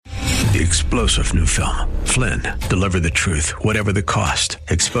The explosive new film, Flynn, deliver the truth, whatever the cost,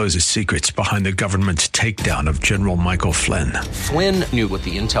 exposes secrets behind the government's takedown of General Michael Flynn. Flynn knew what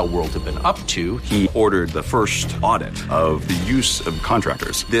the intel world had been up to. He ordered the first audit of the use of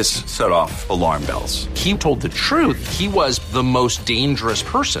contractors. This set off alarm bells. He told the truth. He was the most dangerous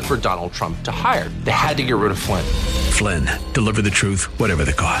person for Donald Trump to hire. They had to get rid of Flynn. Flynn, deliver the truth, whatever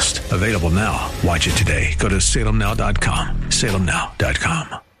the cost. Available now. Watch it today. Go to salemnow.com.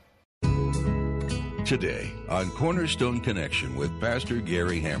 salemnow.com. Today on Cornerstone Connection with Pastor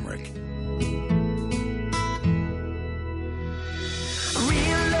Gary Hamrick.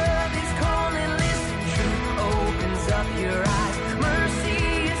 Real love is calling, listen, truth opens up your eyes. Mercy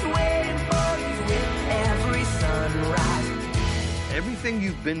is waiting for you with every sunrise. Everything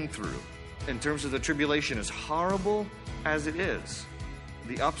you've been through in terms of the tribulation, as horrible as it is,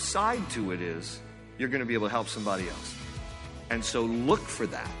 the upside to it is you're going to be able to help somebody else. And so look for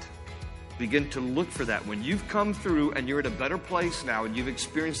that. Begin to look for that. When you've come through and you're in a better place now and you've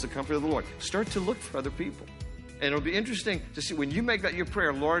experienced the comfort of the Lord, start to look for other people. And it'll be interesting to see when you make that your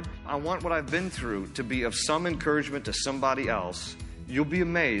prayer, Lord, I want what I've been through to be of some encouragement to somebody else. You'll be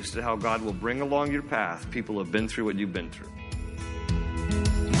amazed at how God will bring along your path people who have been through what you've been through.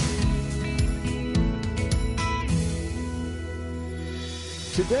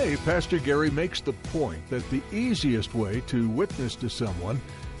 Today, Pastor Gary makes the point that the easiest way to witness to someone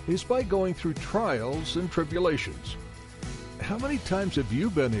is by going through trials and tribulations. How many times have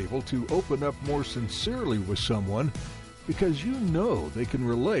you been able to open up more sincerely with someone because you know they can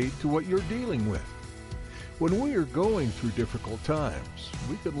relate to what you're dealing with? When we are going through difficult times,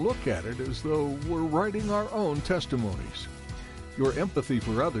 we can look at it as though we're writing our own testimonies. Your empathy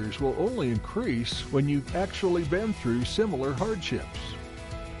for others will only increase when you've actually been through similar hardships.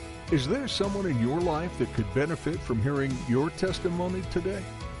 Is there someone in your life that could benefit from hearing your testimony today?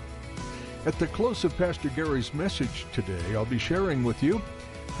 At the close of Pastor Gary's message today, I'll be sharing with you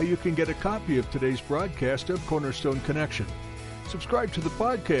how you can get a copy of today's broadcast of Cornerstone Connection. Subscribe to the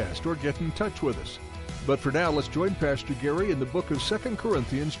podcast or get in touch with us. But for now, let's join Pastor Gary in the book of 2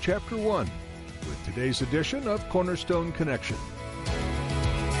 Corinthians chapter 1 with today's edition of Cornerstone Connection.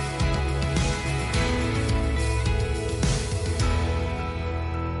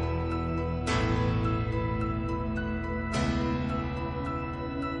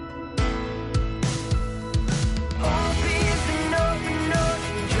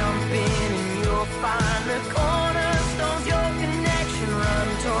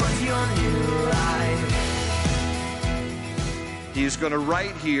 He's going to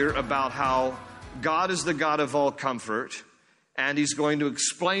write here about how God is the God of all comfort, and he's going to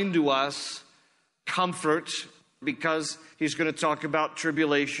explain to us comfort because he's going to talk about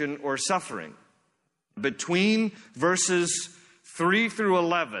tribulation or suffering. Between verses 3 through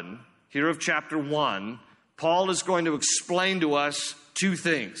 11, here of chapter 1, Paul is going to explain to us two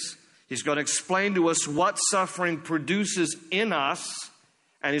things. He's going to explain to us what suffering produces in us,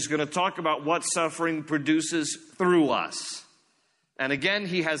 and he's going to talk about what suffering produces through us. And again,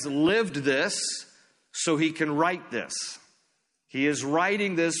 he has lived this so he can write this. He is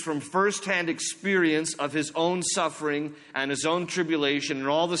writing this from firsthand experience of his own suffering and his own tribulation and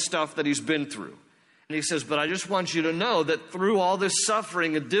all the stuff that he's been through. And he says, but I just want you to know that through all this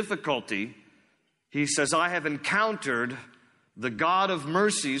suffering and difficulty, he says, I have encountered the God of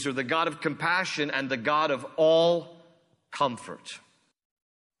mercies, or the God of compassion, and the God of all comfort.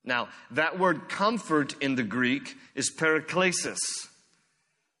 Now, that word comfort in the Greek is paraklesis.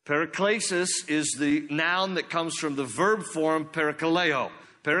 Paraklesis is the noun that comes from the verb form parakaleo.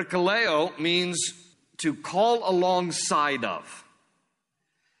 Parakaleo means to call alongside of.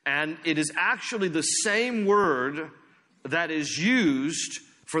 And it is actually the same word that is used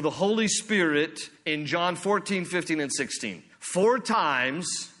for the Holy Spirit in John 14, 15, and 16. 4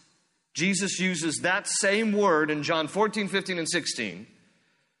 times Jesus uses that same word in John 14, 15, and 16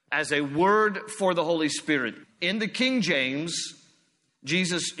 as a word for the Holy Spirit. In the King James,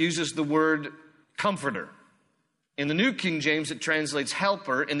 Jesus uses the word comforter. In the New King James, it translates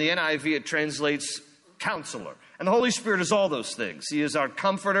helper. In the NIV, it translates counselor. And the Holy Spirit is all those things. He is our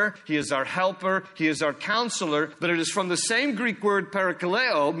comforter, he is our helper, he is our counselor, but it is from the same Greek word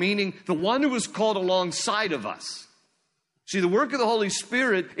parakaleo, meaning the one who is called alongside of us. See, the work of the Holy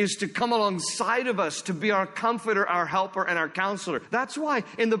Spirit is to come alongside of us, to be our comforter, our helper, and our counselor. That's why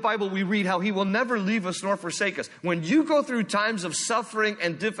in the Bible we read how he will never leave us nor forsake us. When you go through times of suffering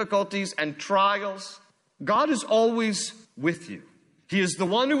and difficulties and trials, God is always with you. He is the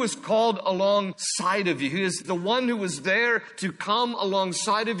one who is called alongside of you. He is the one who is there to come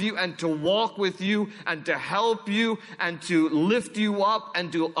alongside of you and to walk with you and to help you and to lift you up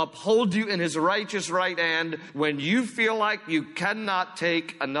and to uphold you in his righteous right hand when you feel like you cannot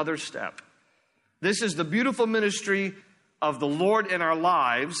take another step. This is the beautiful ministry of the Lord in our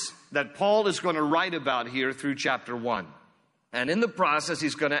lives that Paul is going to write about here through chapter 1. And in the process,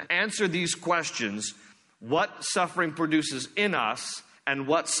 he's going to answer these questions: what suffering produces in us and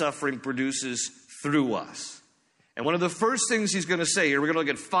what suffering produces through us. And one of the first things he's going to say here, we're going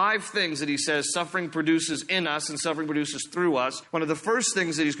to look at 5 things that he says suffering produces in us and suffering produces through us. One of the first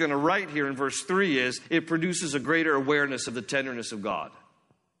things that he's going to write here in verse 3 is it produces a greater awareness of the tenderness of God.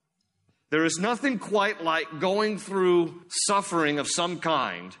 There is nothing quite like going through suffering of some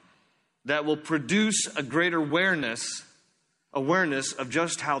kind that will produce a greater awareness of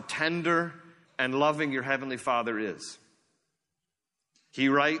just how tender and loving your Heavenly Father is. He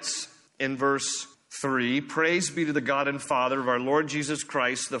writes in verse 3, "Praise be to the God and Father of our Lord Jesus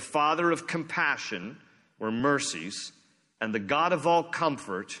Christ, the Father of compassion," or mercies, "and the God of all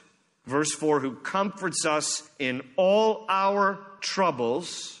comfort," verse 4, "who comforts us in all our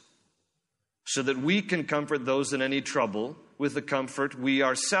troubles, so that we can comfort those in any trouble with the comfort we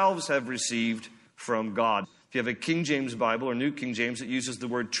ourselves have received from God." If you have a King James Bible or New King James, it uses the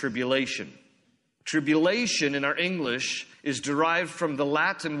word tribulation. Tribulation in our English is derived from the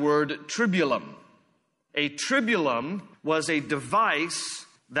Latin word tribulum. A tribulum was a device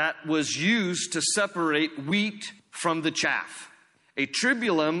that was used to separate wheat from the chaff. A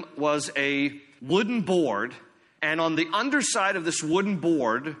tribulum was a wooden board, and on the underside of this wooden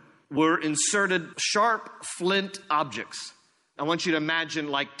board were inserted sharp flint objects. I want you to imagine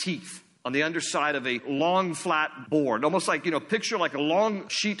like teeth on the underside of a long, flat board, almost like, picture like a long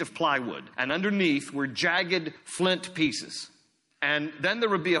sheet of plywood, and underneath were jagged flint pieces. And then there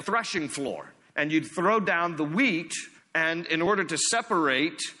would be a threshing floor, and you'd throw down the wheat, and in order to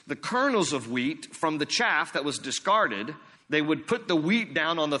separate the kernels of wheat from the chaff that was discarded, they would put the wheat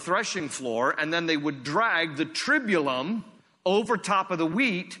down on the threshing floor, and then they would drag the tribulum over top of the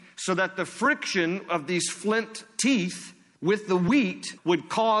wheat so that the friction of these flint teeth with the wheat would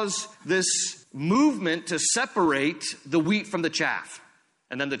cause this movement to separate the wheat from the chaff.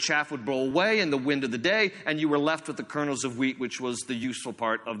 And then the chaff would blow away in the wind of the day, and you were left with the kernels of wheat, which was the useful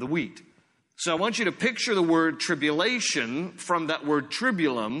part of the wheat. So I want you to picture the word tribulation from that word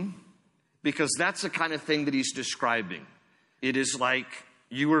tribulum, because that's the kind of thing that he's describing. It is like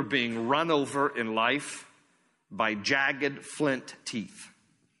you are being run over in life by jagged flint teeth.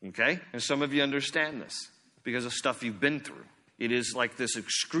 Okay? And some of you understand this because of stuff you've been through. It is like this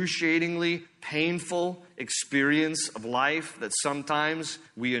excruciatingly painful experience of life that sometimes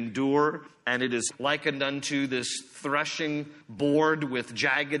we endure, and it is likened unto this threshing board with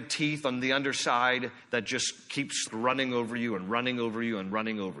jagged teeth on the underside that just keeps running over you and running over you and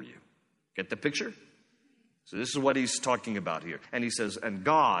running over you. Get the picture? So this is what he's talking about here. And he says, and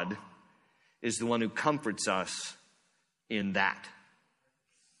God is the one who comforts us in that.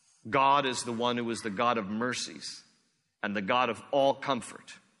 God is the one who is the God of mercies and the God of all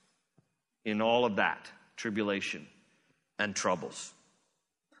comfort in all of that, tribulation and troubles.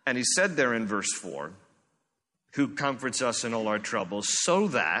 And he said there in verse 4, who comforts us in all our troubles, so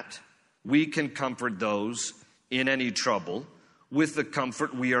that we can comfort those in any trouble with the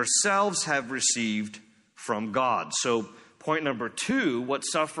comfort we ourselves have received from God. So point number 2, what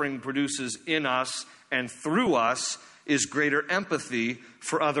suffering produces in us and through us is greater empathy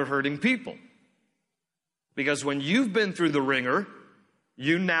for other hurting people. Because when you've been through the ringer,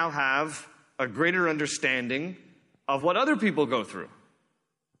 you now have a greater understanding of what other people go through.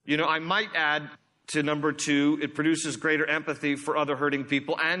 I might add to number 2, it produces greater empathy for other hurting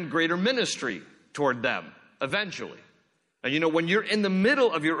people and greater ministry toward them eventually. Now, when you're in the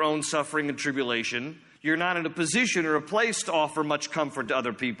middle of your own suffering and tribulation, you're not in a position or a place to offer much comfort to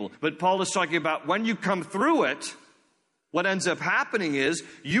other people. But Paul is talking about when you come through it, what ends up happening is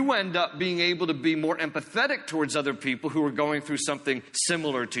you end up being able to be more empathetic towards other people who are going through something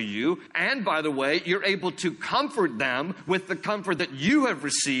similar to you. And by the way, you're able to comfort them with the comfort that you have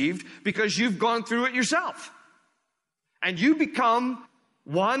received because you've gone through it yourself. And you become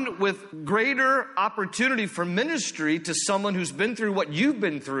one with greater opportunity for ministry to someone who's been through what you've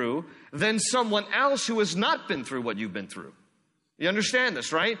been through than someone else who has not been through what you've been through. You understand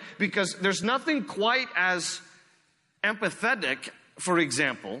this, right? Because there's nothing quite as empathetic, for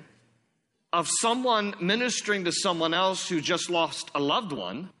example, of someone ministering to someone else who just lost a loved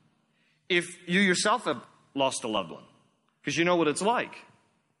one if you yourself have lost a loved one, because you know what it's like.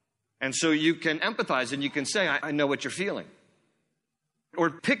 And so you can empathize and you can say, I know what you're feeling. Or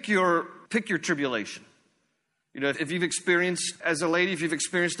pick your tribulation. You know, if you've experienced, as a lady, if you've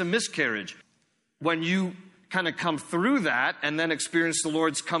experienced a miscarriage, when you kind of come through that and then experience the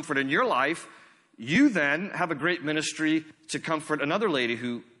Lord's comfort in your life, you then have a great ministry to comfort another lady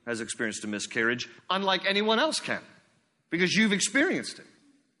who has experienced a miscarriage, unlike anyone else can, because you've experienced it.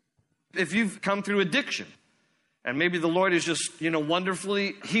 If you've come through addiction, and maybe the Lord has just,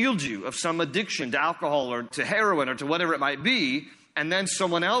 wonderfully healed you of some addiction to alcohol or to heroin or to whatever it might be, and then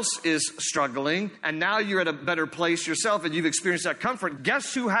someone else is struggling, and now you're at a better place yourself and you've experienced that comfort.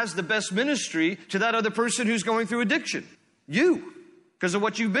 Guess who has the best ministry to that other person who's going through addiction? You, because of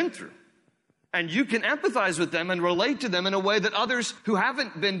what you've been through. And you can empathize with them and relate to them in a way that others who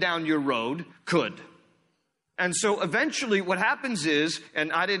haven't been down your road could. And so eventually what happens is,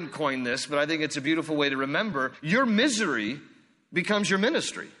 and I didn't coin this, but I think it's a beautiful way to remember, your misery becomes your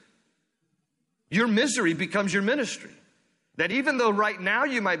ministry. Your misery becomes your ministry. That even though right now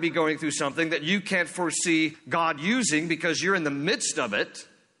you might be going through something that you can't foresee God using because you're in the midst of it,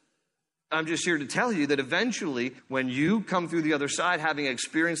 I'm just here to tell you that eventually when you come through the other side, having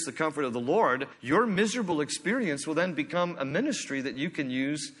experienced the comfort of the Lord, your miserable experience will then become a ministry that you can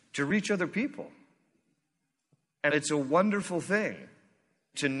use to reach other people. And it's a wonderful thing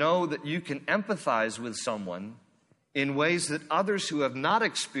to know that you can empathize with someone in ways that others who have not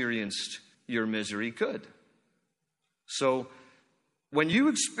experienced your misery could. So when you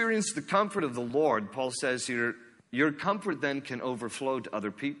experience the comfort of the Lord, Paul says here, your comfort then can overflow to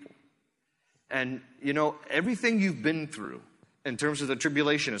other people. And, everything you've been through in terms of the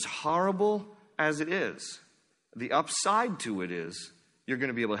tribulation, as horrible as it is, the upside to it is you're going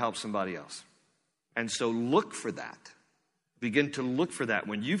to be able to help somebody else. And so look for that. Begin to look for that.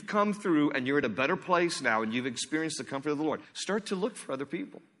 When you've come through and you're at a better place now and you've experienced the comfort of the Lord, start to look for other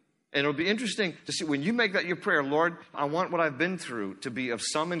people. And it'll be interesting to see when you make that your prayer, Lord, I want what I've been through to be of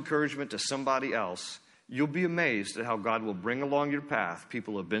some encouragement to somebody else. You'll be amazed at how God will bring along your path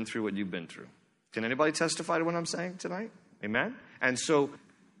people who have been through what you've been through. Can anybody testify to what I'm saying tonight? Amen? And so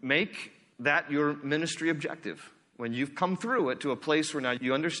make that your ministry objective. When you've come through it to a place where now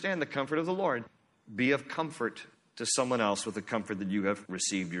you understand the comfort of the Lord, be of comfort to someone else with the comfort that you have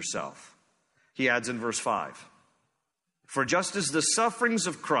received yourself. He adds in verse 5, for just as the sufferings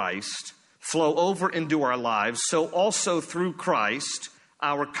of Christ flow over into our lives, so also through Christ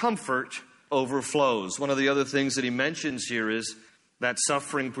our comfort overflows. One of the other things that he mentions here is that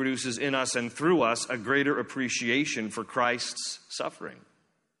suffering produces in us and through us a greater appreciation for Christ's suffering.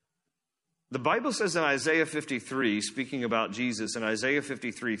 The Bible says in Isaiah 53, speaking about Jesus, in Isaiah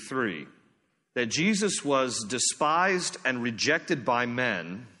 53:3, that Jesus was despised and rejected by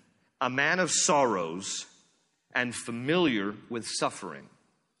men, a man of sorrows, and familiar with suffering.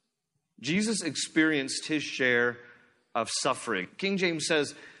 Jesus experienced his share of suffering. King James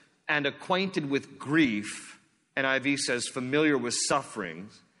says, and acquainted with grief. NIV says, familiar with suffering.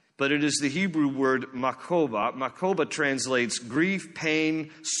 But it is the Hebrew word makoba. Makoba translates grief,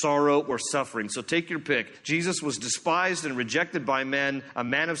 pain, sorrow, or suffering. So take your pick. Jesus was despised and rejected by men, a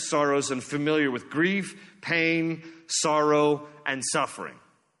man of sorrows, and familiar with grief, pain, sorrow, and suffering.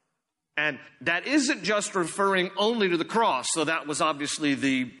 And that isn't just referring only to the cross, so that was obviously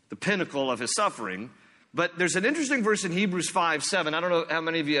the pinnacle of his suffering. But there's an interesting verse in Hebrews 5:7. I don't know how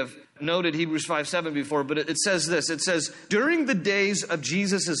many of you have noted Hebrews 5:7 before, but it says this. It says, during the days of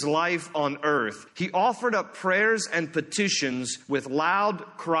Jesus' life on earth, he offered up prayers and petitions with loud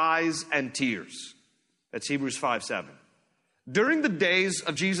cries and tears. That's Hebrews 5:7. During the days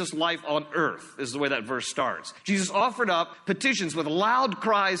of Jesus' life on earth is the way that verse starts. Jesus offered up petitions with loud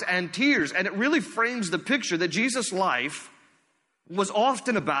cries and tears. And it really frames the picture that Jesus' life was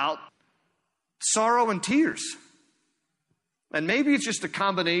often about sorrow and tears. And maybe it's just a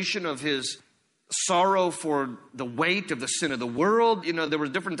combination of his sorrow for the weight of the sin of the world. There were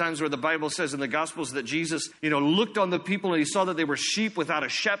different times where the Bible says in the Gospels that Jesus, looked on the people and he saw that they were sheep without a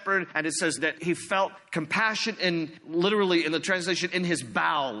shepherd. And it says that he felt compassion literally in the translation, in his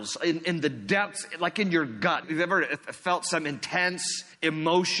bowels, in the depths, like in your gut. Have you ever felt some intense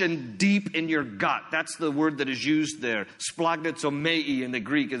emotion deep in your gut? That's the word that is used there. Splagnizomai in the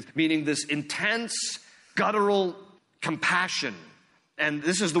Greek, meaning this intense, guttural compassion. And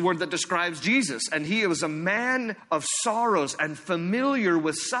this is the word that describes Jesus. And he was a man of sorrows and familiar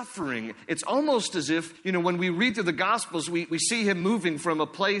with suffering. It's almost as if, when we read through the Gospels, we see him moving from a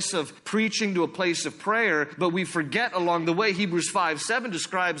place of preaching to a place of prayer. But we forget along the way, Hebrews 5:7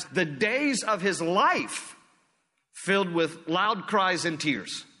 describes the days of his life filled with loud cries and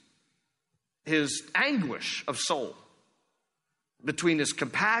tears. His anguish of soul. between his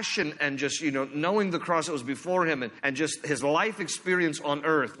compassion and just, knowing the cross that was before him and just his life experience on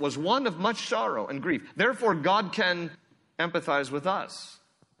earth was one of much sorrow and grief. Therefore, God can empathize with us,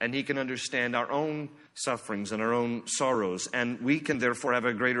 and he can understand our own sufferings and our own sorrows. And we can therefore have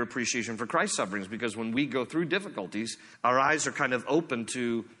a greater appreciation for Christ's sufferings, because when we go through difficulties, our eyes are kind of open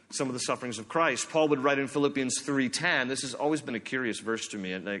to some of the sufferings of Christ. Paul would write in Philippians 3:10, this has always been a curious verse to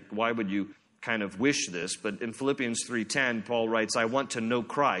me, and like, why would you kind of wish this? But in Philippians 3:10, Paul writes, I want to know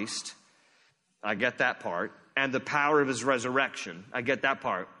Christ. I get that part. And the power of his resurrection. I get that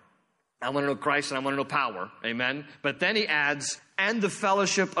part. I want to know Christ and I want to know power. Amen. But then he adds, and the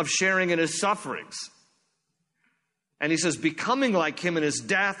fellowship of sharing in his sufferings. And he says, becoming like him in his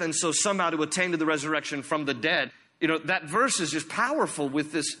death, and so somehow to attain to the resurrection from the dead. That verse is just powerful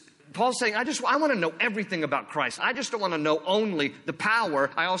with this. Paul's saying, I want to know everything about Christ. I just don't want to know only the power.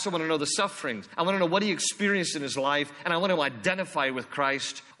 I also want to know the sufferings. I want to know what he experienced in his life, and I want to identify with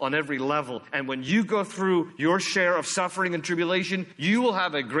Christ on every level. And when you go through your share of suffering and tribulation, you will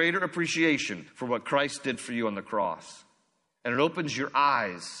have a greater appreciation for what Christ did for you on the cross. And it opens your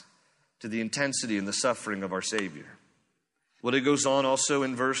eyes to the intensity and the suffering of our Savior. Well, it goes on also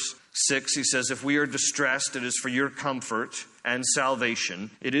in verse 6. He says, if we are distressed, it is for your comfort and salvation.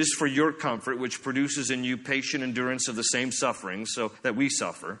 It is for your comfort, which produces in you patient endurance of the same suffering, so that we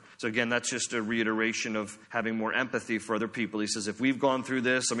suffer. So again, that's just a reiteration of having more empathy for other people. He says, if we've gone through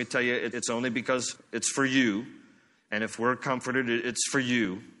this, let me tell you, it's only because it's for you. And if we're comforted, it's for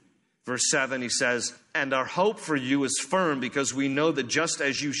you. Verse 7, he says, and our hope for you is firm, because we know that just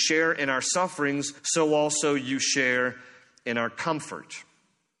as you share in our sufferings, so also you share in our comfort.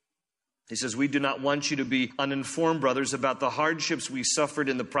 He says, we do not want you to be uninformed, brothers, about the hardships we suffered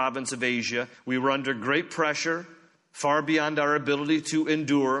in the province of Asia. We were under great pressure, far beyond our ability to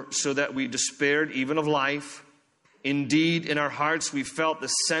endure, so that we despaired even of life. Indeed, in our hearts we felt the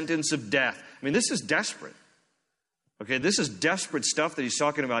sentence of death. I mean, this is desperate. Okay, this is desperate stuff that he's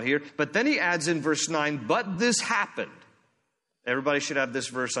talking about here. But then he adds in verse 9, but this happened. Everybody should have this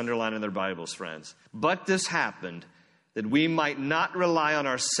verse underlined in their Bibles, friends. But this happened, that we might not rely on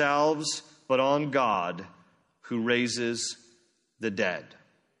ourselves, but on God, who raises the dead.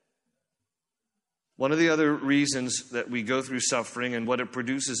 One of the other reasons that we go through suffering and what it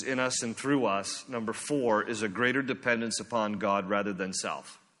produces in us and through us, number 4, is a greater dependence upon God rather than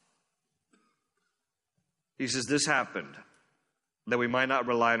self. He says, this happened, that we might not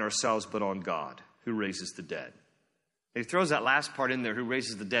rely on ourselves, but on God, who raises the dead. He throws that last part in there, who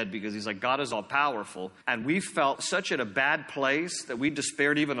raises the dead, because he's like, God is all powerful. And we felt such in a bad place that we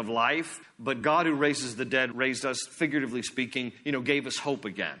despaired even of life. But God, who raises the dead, raised us, figuratively speaking, gave us hope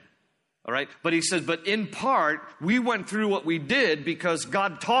again. All right. But he says, but in part, we went through what we did because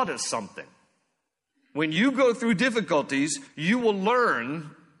God taught us something. When you go through difficulties, you will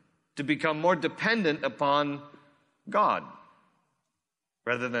learn to become more dependent upon God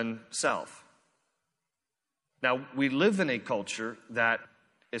rather than self. Now, we live in a culture that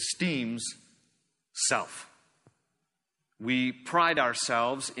esteems self. We pride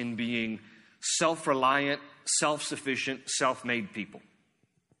ourselves in being self-reliant, self-sufficient, self-made people.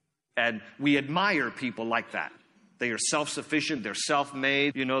 And we admire people like that. They are self-sufficient, they're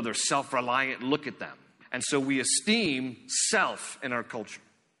self-made, they're self-reliant. Look at them. And so we esteem self in our culture.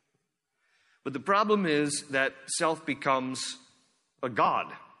 But the problem is that self becomes a god,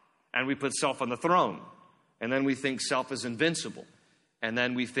 and we put self on the throne. And then we think self is invincible. And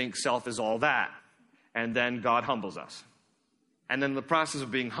then we think self is all that. And then God humbles us. And then in the process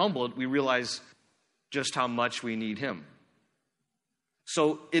of being humbled, we realize just how much we need him.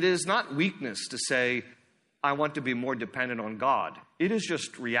 So it is not weakness to say, I want to be more dependent on God. It is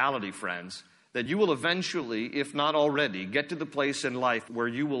just reality, friends, that you will eventually, if not already, get to the place in life where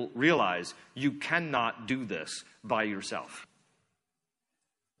you will realize you cannot do this by yourself.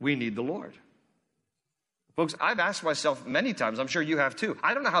 We need the Lord. Folks, I've asked myself many times, I'm sure you have too,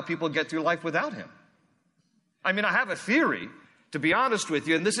 I don't know how people get through life without him. I mean, I have a theory, to be honest with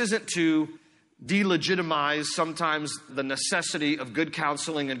you, and this isn't to delegitimize sometimes the necessity of good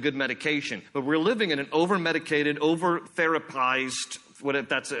counseling and good medication, but we're living in an over-medicated, over-therapized, what if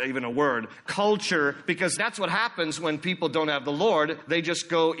that's even a word, culture, because that's what happens when people don't have the Lord. They just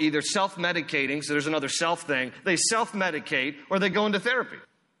go either self-medicating, so there's another self thing, they self-medicate, or they go into therapy.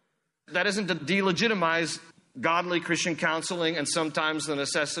 That isn't to delegitimize godly Christian counseling and sometimes the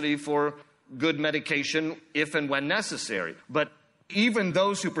necessity for good medication if and when necessary. But even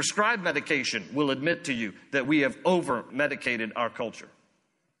those who prescribe medication will admit to you that we have over-medicated our culture.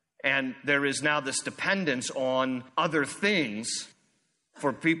 And there is now this dependence on other things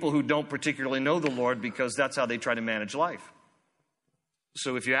for people who don't particularly know the Lord, because that's how they try to manage life.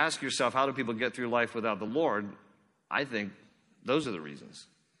 So if you ask yourself, how do people get through life without the Lord? I think those are the reasons.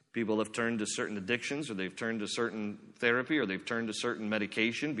 People have turned to certain addictions, or they've turned to certain therapy, or they've turned to certain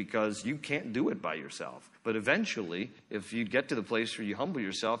medication because you can't do it by yourself. But eventually, if you get to the place where you humble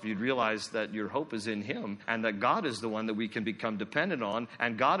yourself, you'd realize that your hope is in Him, and that God is the one that we can become dependent on,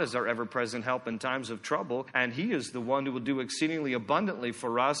 and God is our ever-present help in times of trouble, and He is the one who will do exceedingly abundantly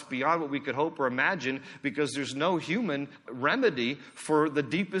for us beyond what we could hope or imagine, because there's no human remedy for the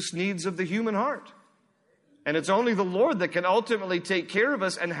deepest needs of the human heart. And it's only the Lord that can ultimately take care of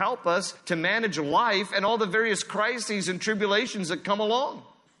us and help us to manage life and all the various crises and tribulations that come along.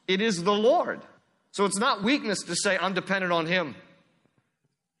 It is the Lord. So it's not weakness to say, I'm dependent on Him.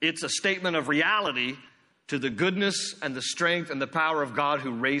 It's a statement of reality to the goodness and the strength and the power of God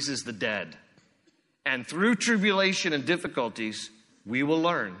who raises the dead. And through tribulation and difficulties, we will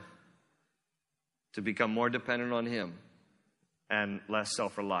learn to become more dependent on Him and less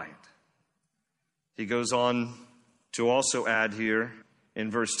self-reliant. He goes on to also add here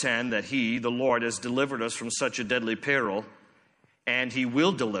in verse 10 that He, the Lord, has delivered us from such a deadly peril, and He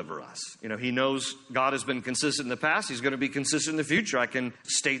will deliver us. You know, He knows God has been consistent in the past. He's going to be consistent in the future. I can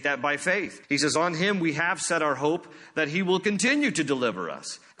state that by faith. He says, on Him we have set our hope that He will continue to deliver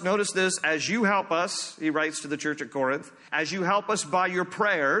us. Notice this, as you help us, he writes to the church at Corinth, as you help us by your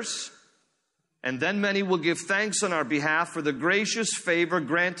prayers, and then many will give thanks on our behalf for the gracious favor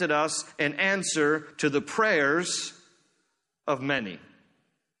granted us in answer to the prayers of many.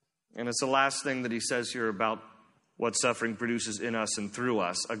 And it's the last thing that he says here about what suffering produces in us and through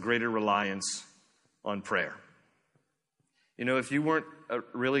us, a greater reliance on prayer. You know, if you weren't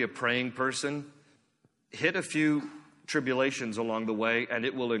really a praying person, hit a few tribulations along the way and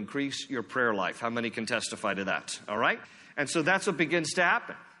it will increase your prayer life. How many can testify to that? All right? And so that's what begins to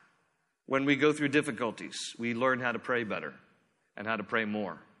happen. When we go through difficulties, we learn how to pray better and how to pray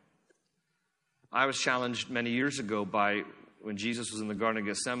more. I was challenged many years ago by when Jesus was in the Garden of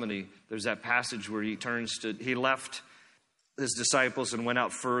Gethsemane. There's that passage where he left his disciples and went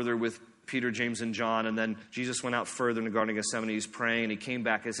out further with Peter, James, and John. And then Jesus went out further in the Garden of Gethsemane. He's praying. He came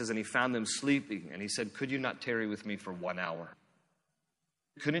back, it says, and he found them sleeping. And he said, could you not tarry with me for 1 hour?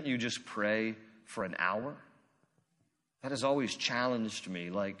 Couldn't you just pray for an hour? That has always challenged me.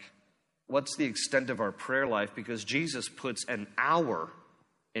 Like, what's the extent of our prayer life? Because Jesus puts an hour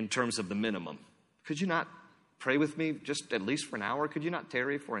in terms of the minimum. Could you not pray with me just at least for an hour? Could you not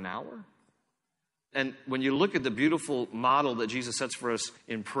tarry for an hour? And when you look at the beautiful model that Jesus sets for us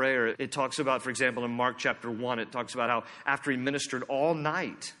in prayer, it talks about, for example, in Mark chapter 1, it talks about how after he ministered all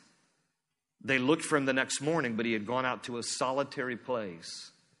night, they looked for him the next morning, but he had gone out to a solitary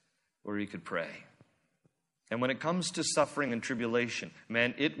place where he could pray. And when it comes to suffering and tribulation,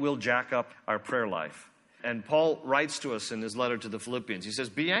 man, it will jack up our prayer life. And Paul writes to us in his letter to the Philippians. He says,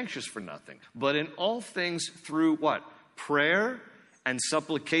 be anxious for nothing, but in all things through what? Prayer and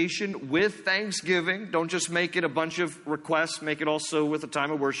supplication with thanksgiving. Don't just make it a bunch of requests. Make it also with a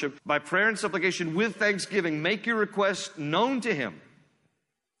time of worship. By prayer and supplication with thanksgiving, make your requests known to Him.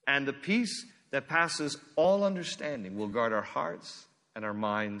 And the peace that passes all understanding will guard our hearts and our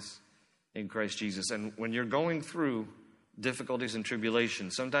minds in Christ Jesus. And when you're going through difficulties and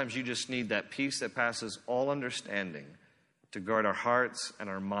tribulations, sometimes you just need that peace that passes all understanding to guard our hearts and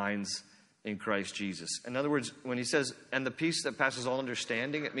our minds in Christ Jesus. In other words, when he says, and the peace that passes all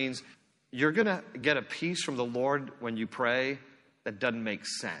understanding, it means you're going to get a peace from the Lord when you pray that doesn't make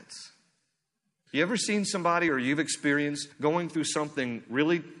sense. You ever seen somebody, or you've experienced going through something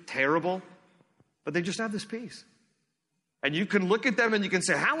really terrible, but they just have this peace? And you can look at them and you can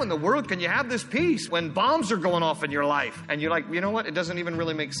say, how in the world can you have this peace when bombs are going off in your life? And you're like, you know what? It doesn't even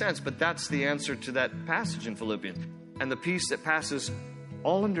really make sense. But that's the answer to that passage in Philippians. And the peace that passes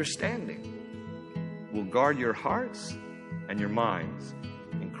all understanding will guard your hearts and your minds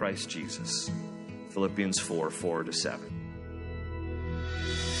in Christ Jesus. Philippians 4:4-7.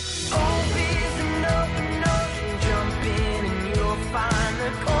 Open ocean, jump in and you'll find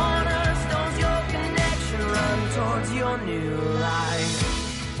the cornerstone's your connection. Run towards your new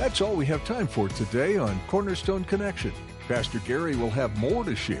life. That's all we have time for today on Cornerstone Connection. Pastor Gary will have more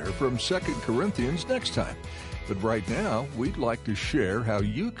to share from 2 Corinthians next time. But right now, we'd like to share how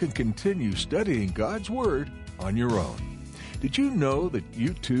you can continue studying God's Word on your own. Did you know that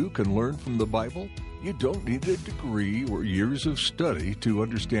you too can learn from the Bible? You don't need a degree or years of study to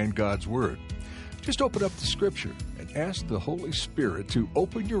understand God's Word. Just open up the Scripture and ask the Holy Spirit to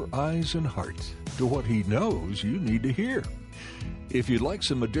open your eyes and heart to what He knows you need to hear. If you'd like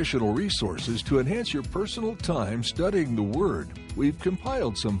some additional resources to enhance your personal time studying the Word, we've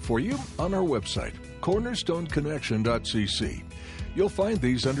compiled some for you on our website, cornerstoneconnection.cc. You'll find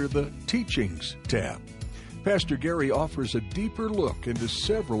these under the Teachings tab. Pastor Gary offers a deeper look into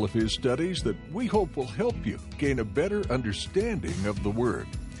several of his studies that we hope will help you gain a better understanding of the Word.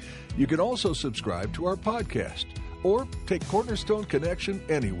 You can also subscribe to our podcast or take Cornerstone Connection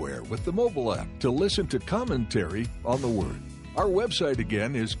anywhere with the mobile app to listen to commentary on the Word. Our website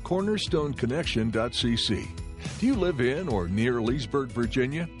again is cornerstoneconnection.cc. Do you live in or near Leesburg,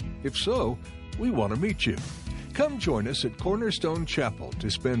 Virginia? If so, we want to meet you. Come join us at Cornerstone Chapel to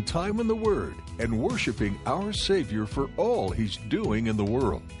spend time in the Word and worshiping our Savior for all He's doing in the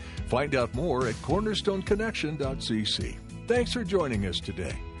world. Find out more at cornerstoneconnection.cc. Thanks for joining us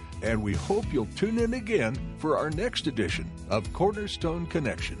today, and we hope you'll tune in again for our next edition of Cornerstone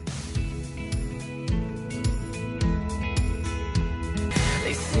Connection.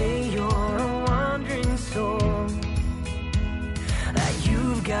 They say you're a wandering soul, that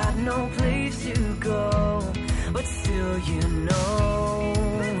you've got no place to go, but still you know,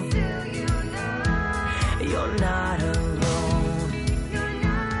 you're not alone.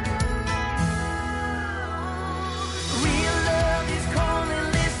 Real love is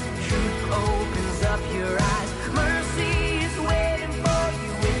calling, listen, truth opens up your eyes. Mercy is waiting for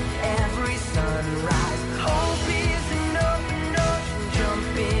you with every sunrise. Hope is an open ocean,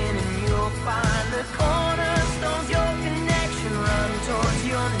 jump in and you'll find the cornerstones, your connection, run towards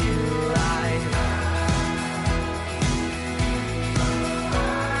your new life.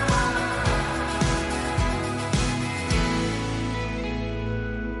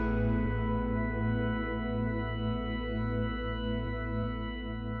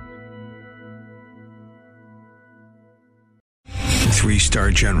 Three-star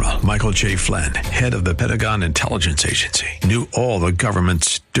General Michael J. Flynn, head of the Pentagon Intelligence Agency, knew all the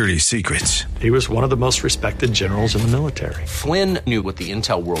government's dirty secrets. He was one of the most respected generals in the military. Flynn knew what the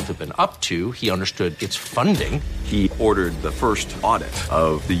intel world had been up to. He understood its funding. He ordered the first audit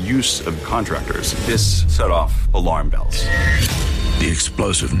of the use of contractors. This set off alarm bells. The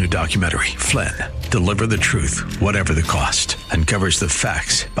explosive new documentary, Flynn, Deliver the Truth, Whatever the Cost, uncovers the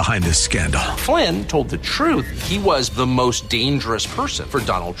facts behind this scandal. Flynn told the truth. He was the most dangerous person for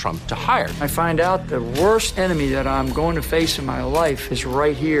Donald Trump to hire. I find out the worst enemy that I'm going to face in my life is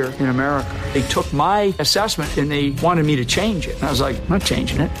right here in America. They took my assessment and they wanted me to change it. And I was like, I'm not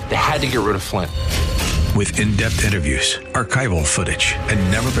changing it. They had to get rid of Flynn. With in-depth interviews, archival footage,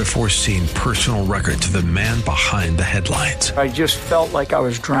 and never-before-seen personal records of the man behind the headlines. I just felt like I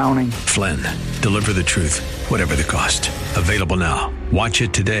was drowning. Flynn, Deliver the Truth, Whatever the Cost. Available now. Watch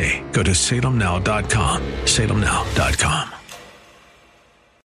it today. Go to salemnow.com. salemnow.com.